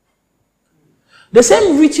 The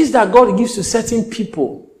same riches that God gives to certain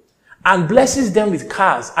people and blesses them with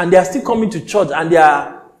cars, and they are still coming to church and they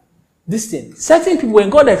are this thing. Certain people, when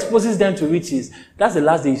God exposes them to riches, that's the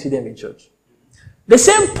last day you see them in church. The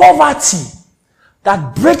same poverty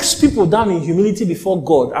that breaks people down in humility before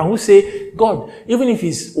God and who say, God, even if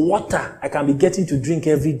it's water I can be getting to drink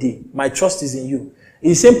every day, my trust is in you.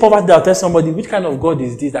 It's the same poverty that will tell somebody, which kind of God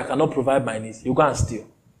is this that cannot provide my needs? You go and steal.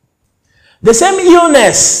 The same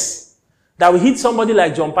illness that will hit somebody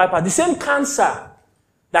like John Piper, the same cancer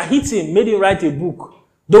that hit him, made him write a book,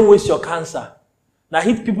 Don't Waste Your Cancer, that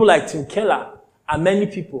hit people like Tim Keller and many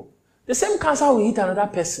people. The same cancer will hit another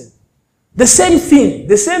person. The same thing,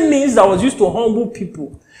 the same means that was used to humble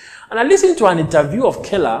people. And I listened to an interview of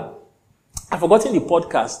Keller. I've forgotten the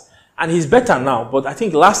podcast. And he's better now. But I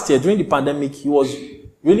think last year, during the pandemic, he was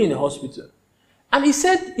really in the hospital. And he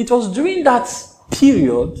said it was during that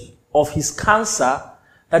period of his cancer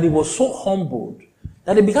that he was so humbled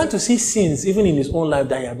that he began to see sins even in his own life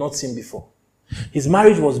that he had not seen before. His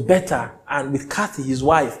marriage was better, and with Kathy, his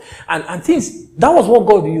wife, and things. That was what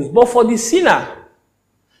God used. But for the sinner,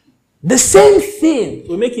 the same thing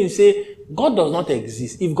will make him say, God does not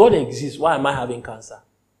exist. If God exists, why am I having cancer?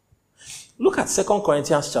 Look at 2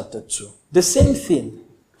 Corinthians chapter 2. The same thing.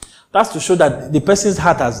 That's to show that the person's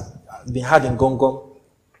heart has been hard in gongong.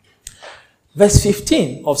 Verse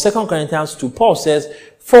 15 of 2 Corinthians 2, Paul says,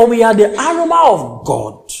 for we are the aroma of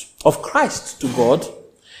God, of Christ to God,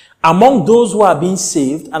 among those who are being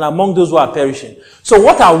saved and among those who are perishing. So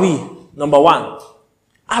what are we? Number one,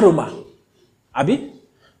 aroma. Abi?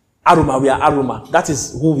 Aroma, we are aroma. That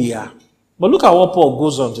is who we are. But look at what Paul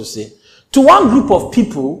goes on to say. To one group of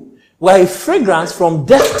people, we are a fragrance from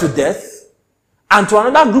death to death, and to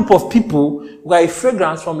another group of people, we are a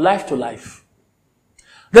fragrance from life to life.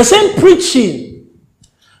 The same preaching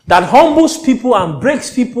that humbles people and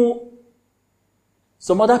breaks people,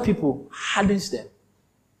 some other people hardens them.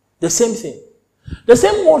 The same thing. The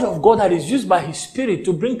same word of God that is used by his spirit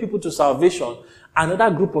to bring people to salvation, another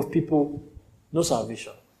group of people, no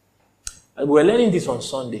salvation. And we were learning this on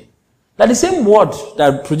Sunday. That the same word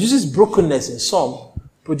that produces brokenness in some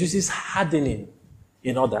produces hardening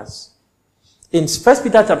in others. In 1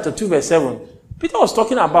 Peter chapter 2 verse 7, Peter was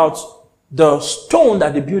talking about the stone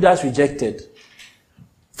that the builders rejected.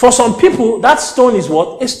 For some people, that stone is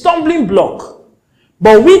what? A stumbling block.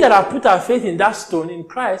 But we that have put our faith in that stone, in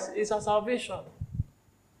Christ, is our salvation.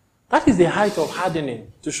 That is the height of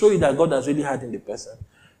hardening, to show you that God has really hardened the person.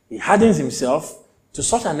 He hardens himself to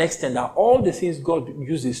such an extent that all the things God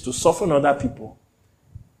uses to soften other people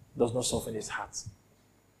does not soften his heart.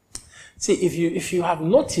 See, if you have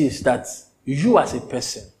noticed that you as a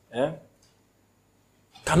person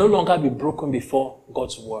can no longer be broken before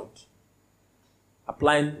God's word,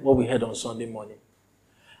 applying what we heard on Sunday morning,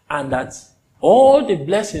 and that all the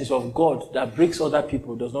blessings of God that breaks other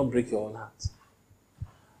people does not break your own heart.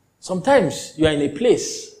 Sometimes you are in a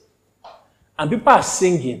place and people are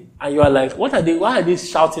singing and you are like, why are they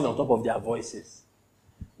shouting on top of their voices?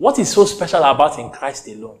 What is so special about in Christ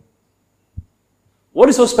alone? What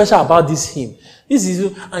is so special about this hymn?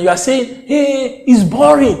 And you are saying, hey, it's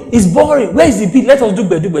boring. Where is the beat? Let us do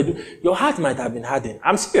bedu. Your heart might have been hardened.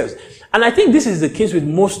 I'm serious. And I think this is the case with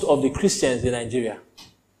most of the Christians in Nigeria.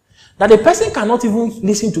 That a person cannot even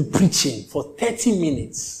listen to preaching for 30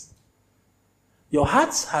 minutes. Your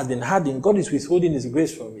heart has been hardened. God is withholding his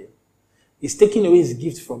grace from you. He's taking away his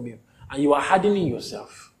gift from you. And you are hardening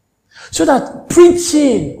yourself. So that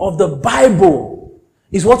preaching of the Bible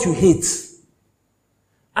is what you hate.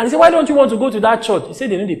 And he said, why don't you want to go to that church? He said,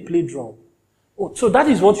 they know they play drum. Oh, so that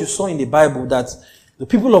is what you saw in the Bible, that the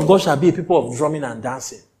people of God shall be a people of drumming and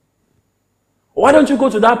dancing. Why don't you go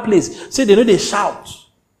to that place? Say, they know they shout.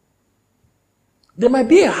 There might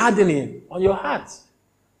be a hardening on your heart.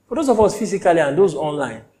 For those of us physically and those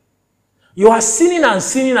online, you are sinning and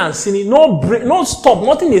sinning and sinning. No stop.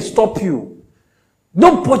 Nothing will stop you.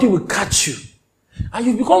 Nobody will catch you. And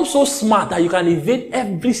you become so smart that you can evade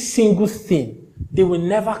every single thing. They will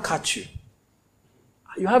never catch you.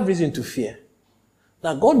 You have reason to fear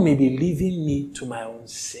that God may be leaving me to my own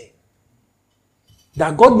sin.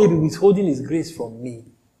 That God may be withholding his grace from me.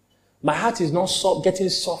 My heart is not getting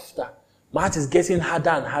softer. My heart is getting harder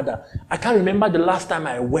and harder. I can't remember the last time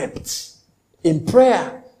I wept in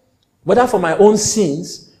prayer, whether for my own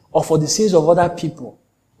sins or for the sins of other people.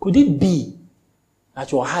 Could it be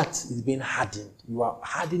that your heart is being hardened? You are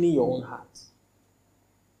hardening your own heart.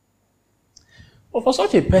 But for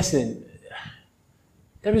such a person,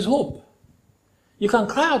 there is hope. You can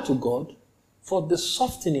cry out to God for the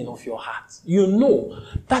softening of your heart. You know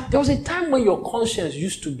that there was a time when your conscience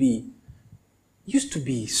used to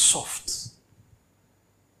be soft.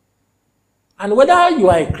 And whether you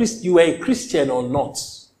are a Christian or not,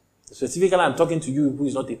 specifically I'm talking to you who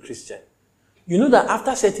is not a Christian, you know that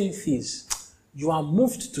after certain things, you are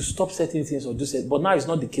moved to stop certain things or do certain, but now it's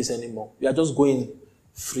not the case anymore. You are just going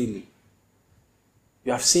freely.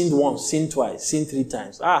 You have sinned once, sinned twice, sinned 3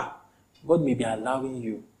 times. God may be allowing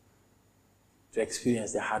you to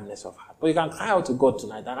experience the hardness of heart. But you can cry out to God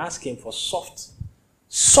tonight and ask him for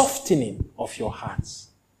softening of your hearts.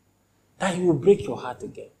 That he will break your heart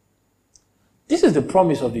again. This is the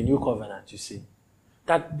promise of the new covenant, you see.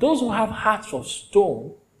 That those who have hearts of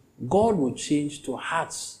stone, God will change to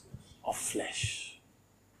hearts of flesh.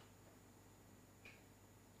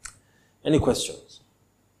 Any questions?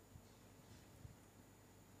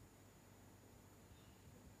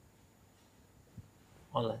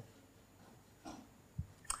 Online.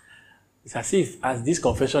 It's as if, as this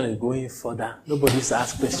confession is going further, nobody's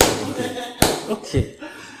asked questions again. Okay.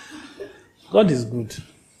 God is good.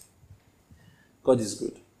 God is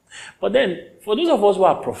good. But then, for those of us who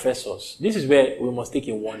are professors, this is where we must take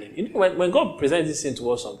a warning. You know, when God presents this thing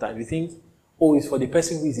to us sometimes, we think, oh, it's for the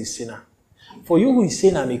person who is a sinner. For you who is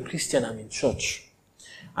saying, I'm a Christian, I'm in church,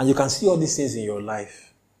 and you can see all these things in your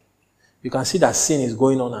life. You can see that sin is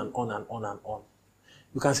going on and on and on and on.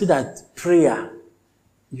 You can see that prayer,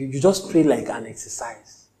 you just pray like an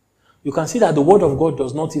exercise. You can see that the word of God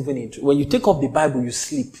does not even, when you take up the Bible, you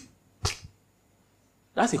sleep.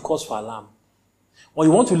 That's a cause for alarm. When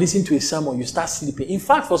you want to listen to a sermon, you start sleeping. In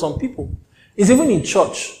fact, for some people, it's even in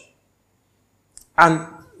church. And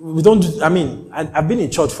we don't do, I've been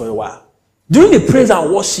in church for a while. During the praise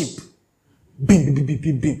and worship, bim, bim, bim,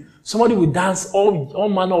 bim, bim, somebody will dance, all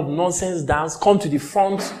manner of nonsense dance, come to the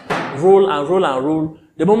front, roll and roll and roll.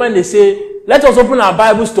 The moment they say, let us open our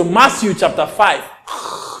Bibles to Matthew chapter 5.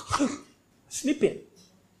 Sleeping.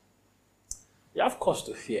 You have cause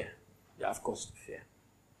to fear. You have cause to fear.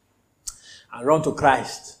 And run to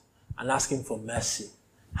Christ and ask him for mercy.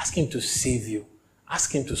 Ask him to save you.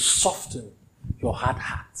 Ask him to soften your hard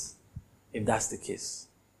heart, if that's the case.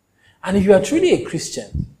 And if you are truly a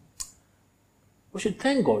Christian, We should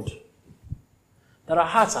thank God that our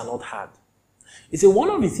hearts are not hard. You see, one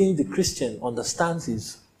of the things the Christian understands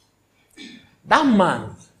is that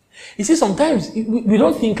man. You see, sometimes we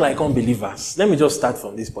don't think like unbelievers. Let me just start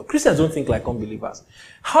from this point. Christians don't think like unbelievers.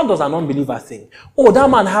 How does an unbeliever think? Oh, that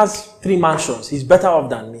man has 3 mansions. He's better off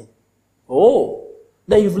than me. Oh,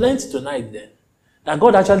 then you've learned tonight then that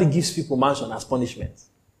God actually gives people mansion as punishment.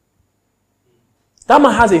 That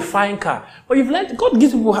man has a fine car. But you've learned God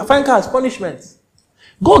gives people a fine car as punishment.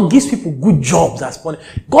 God gives people good jobs as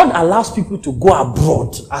punishment. God allows people to go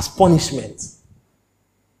abroad as punishment.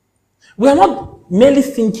 We are not merely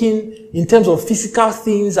thinking in terms of physical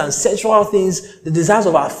things and sexual things, the desires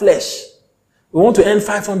of our flesh. We want to earn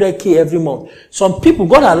 500k every month. Some people,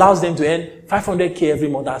 God allows them to earn 500k every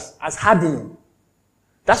month as hardening.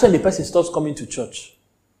 That's when the person stops coming to church.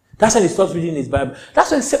 That's when he stops reading his Bible.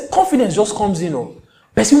 That's when confidence just comes in.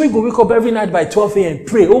 Person will go wake up every night by 12 a.m.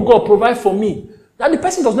 pray. Oh God, provide for me. Now the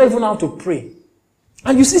person does not even know how to pray.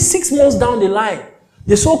 And you see 6 months down the line,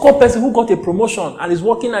 the so-called person who got a promotion and is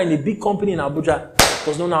working in a big company in Abuja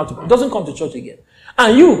does not know how to, doesn't come to church again.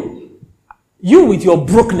 And you with your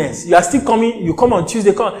brokenness, you are still coming, you come on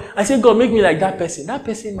Tuesday, come and say, God, make me like that person. That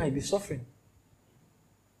person might be suffering.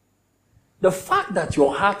 The fact that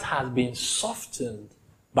your heart has been softened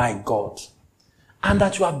by God and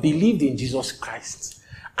that you have believed in Jesus Christ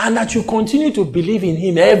and that you continue to believe in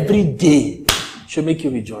Him every day should make you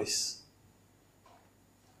rejoice.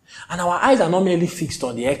 And our eyes are not merely fixed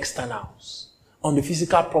on the externals, on the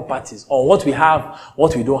physical properties, on what we have,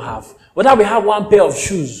 what we don't have. Whether we have 1 pair of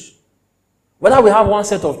shoes, whether we have 1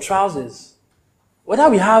 set of trousers, whether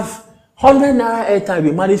we have 100 naira airtime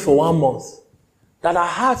we manage for 1 month, that our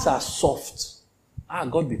hearts are soft.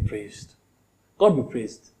 God be praised. God be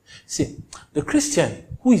praised. See, the Christian,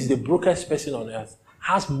 who is the brokest person on earth,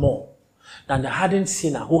 has more than the hardened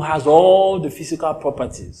sinner who has all the physical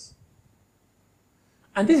properties.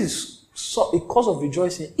 And this is a cause of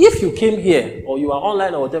rejoicing. If you came here, or you are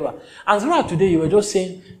online or whatever, and throughout today you were just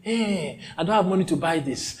saying, hey, I don't have money to buy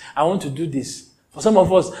this. I want to do this. For some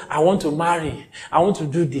of us, I want to marry. I want to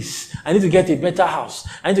do this. I need to get a better house.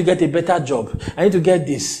 I need to get a better job. I need to get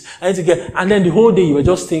this. I need to get... And then the whole day you were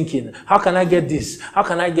just thinking, how can I get this? How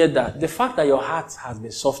can I get that? The fact that your heart has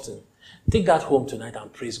been softened, take that home tonight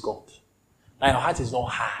and praise God. That your heart is not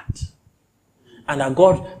hard. And that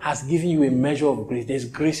God has given you a measure of grace. There's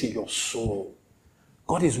grace in your soul.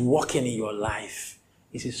 God is working in your life.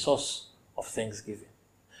 It's a source of thanksgiving.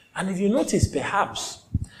 And if you notice, perhaps,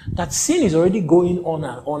 that sin is already going on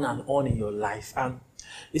and on and on in your life. And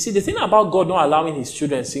you see, the thing about God not allowing His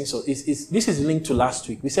children to sin, so this is linked to last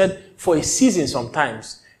week. We said, for a season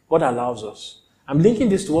sometimes, God allows us. I'm linking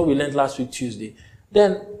this to what we learned last week, Tuesday.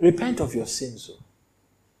 Then, repent of your sins. So.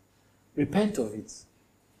 Repent of it.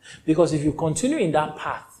 Because if you continue in that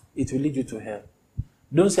path, it will lead you to hell.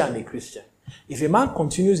 Don't say I'm a Christian. If a man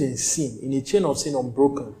continues in sin, in a chain of sin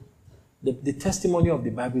unbroken, the testimony of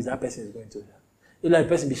the Bible is that person is going to hell. It's like a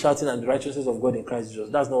person be shouting at the righteousness of God in Christ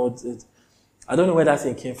Jesus. That's not what it... I don't know where that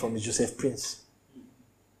thing came from. It's Joseph Prince.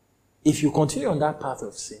 If you continue on that path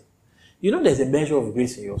of sin, you know there's a measure of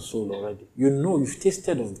grace in your soul already. You know you've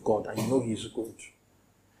tasted of God and you know He is good.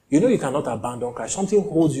 You know you cannot abandon Christ. Something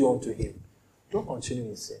holds you on to Him. Don't continue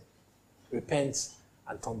in sin. Repent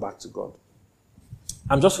and turn back to God.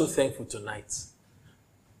 I'm just so thankful tonight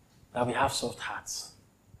that we have soft hearts.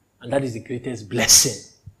 And that is the greatest blessing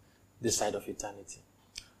this side of eternity.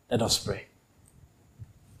 Let us pray.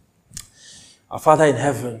 Our Father in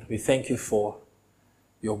heaven, we thank you for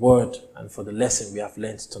your word and for the lesson we have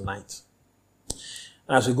learned tonight.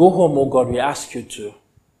 And as we go home, oh God, we ask you to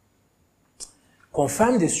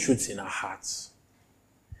confirm these truths in our hearts.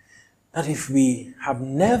 That if we have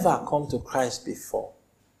never come to Christ before,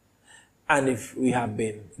 and if we have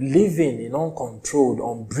been living in uncontrolled,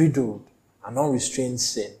 unbridled, and unrestrained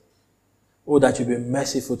sin, oh, that you be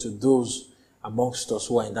merciful to those amongst us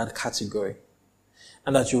who are in that category.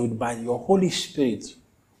 And that you would, by your Holy Spirit,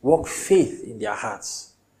 work faith in their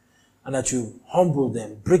hearts. And that you humble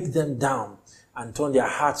them, break them down, and turn their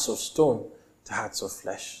hearts of stone to hearts of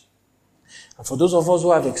flesh. And for those of us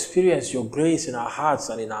who have experienced your grace in our hearts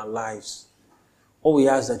and in our lives, oh, we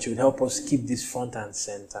ask that you would help us keep this front and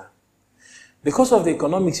center. Because of the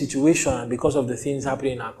economic situation and because of the things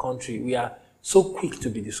happening in our country, we are so quick to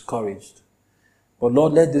be discouraged. But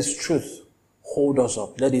Lord, let this truth hold us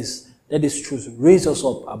up. Let this truth raise us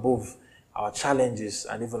up above our challenges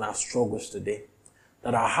and even our struggles today.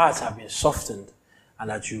 That our hearts have been softened and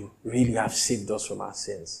that you really have saved us from our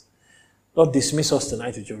sins. Lord, dismiss us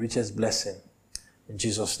tonight with your richest blessing. In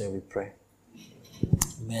Jesus' name we pray.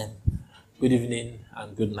 Amen. Good evening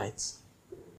and good night.